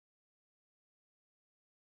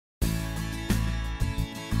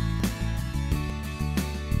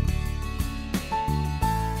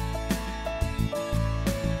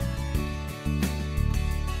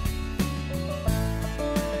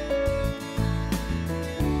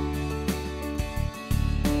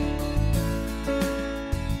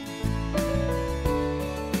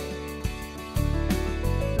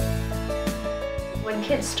when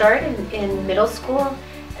kids start in middle school,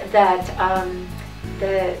 that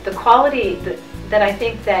the quality that I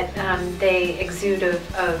think that they exude of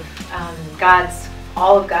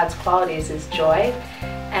all of God's qualities is joy,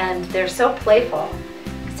 and they're so playful.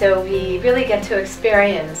 So we really get to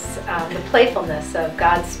experience the playfulness of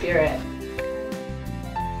God's Spirit.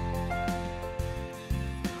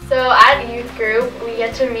 So at youth group, we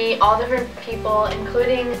get to meet all different people,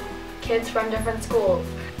 including kids from different schools.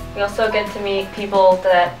 We also get to meet people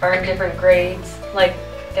that are in different grades, like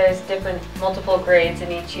there's multiple grades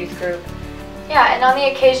in each youth group. Yeah, and on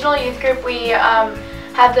the occasional youth group, we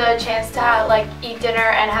have the chance to eat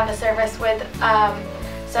dinner and have a service with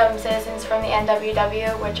some citizens from the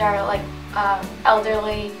NWW, which are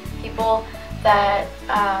elderly people that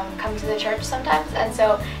come to the church sometimes, and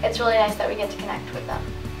so it's really nice that we get to connect with them.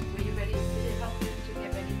 Were you ready? Did it help you to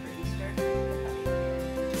get ready for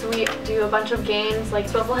Easter? So we do a bunch of games like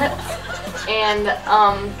swivel hips, and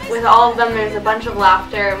with all of them there's a bunch of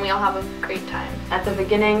laughter and we all have a great time. At the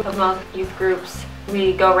beginning of most youth groups,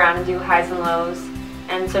 we go around and do highs and lows,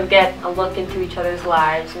 and so get a look into each other's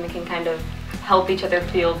lives, and we can kind of help each other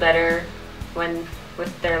feel better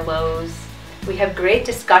with their lows. We have great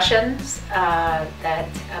discussions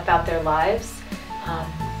about their lives,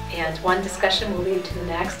 and one discussion will lead to the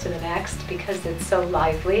next because it's so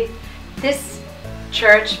lively. This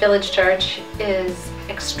church, Village Church, is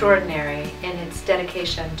extraordinary in its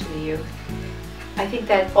dedication to the youth. I think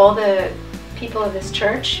that all the people of this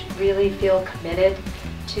church really feel committed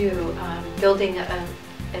to building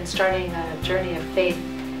and starting a journey of faith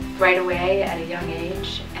right away at a young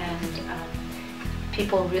age, and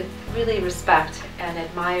people really respect and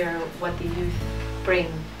admire what the youth bring,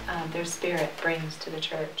 their spirit brings to the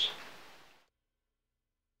church.